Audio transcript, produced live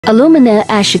Aluminum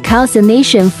ash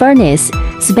calcination furnace,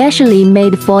 specially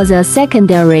made for the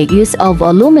secondary use of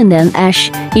aluminum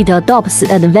ash, it adopts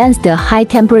advanced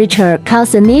high-temperature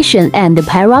calcination and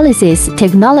pyrolysis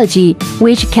technology,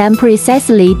 which can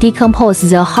precisely decompose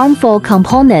the harmful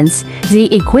components. The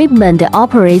equipment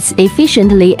operates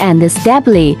efficiently and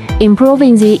stably,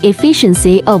 improving the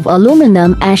efficiency of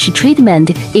aluminum ash treatment.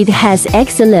 It has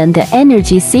excellent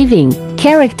energy-saving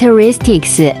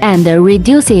characteristics and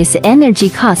reduces energy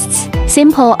costs.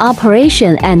 Simple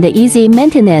operation and easy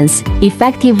maintenance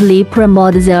effectively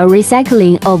promote the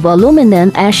recycling of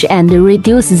aluminum ash and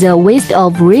reduce the waste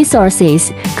of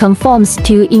resources, conforms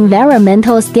to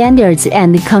environmental standards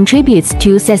and contributes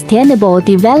to sustainable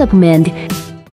development.